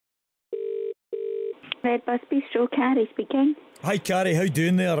Red Bus Bistro, Carrie speaking. Hi Carrie, how you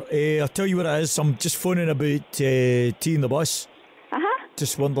doing there? I'll tell you what it is, I'm just phoning about tea in the bus.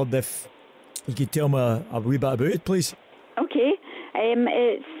 Just wondered if you could tell me a wee bit about it, please. Okay,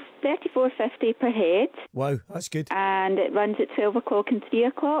 it's $34.50 per head. Wow, that's good. And it runs at 12 o'clock and 3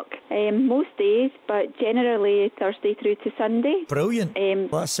 o'clock, most days, but generally Thursday through to Sunday. Brilliant.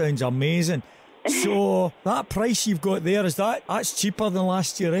 That sounds amazing. So, that price you've got there, that's cheaper than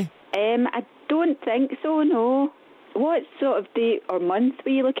last year, eh? I don't think so, no. What sort of date or month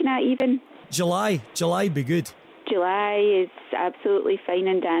were you looking at even? July be good. July is absolutely fine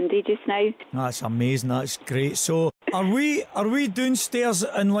and dandy just now. That's amazing, that's great. So, are we downstairs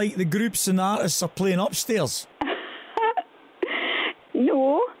and like the groups and artists are playing upstairs?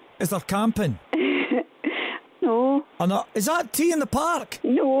 No. Is there camping? No. Is that tea in the park?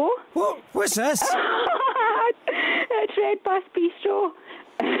 No. What's this? It's Red Bus Bistro.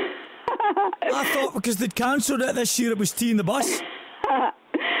 I thought because they'd cancelled it this year it was tea in the bus.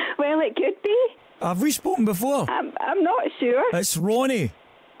 Well, it could be. Have we spoken before? I'm not sure. It's Ronnie.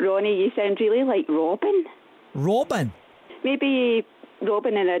 Ronnie, you sound really like Robin. Robin? Maybe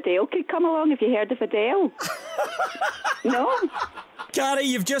Robin and Adele could come along. Have you heard of Adele? No? Carrie,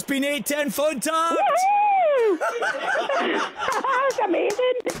 you've just been 810 phone tapped! That's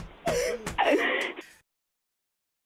amazing.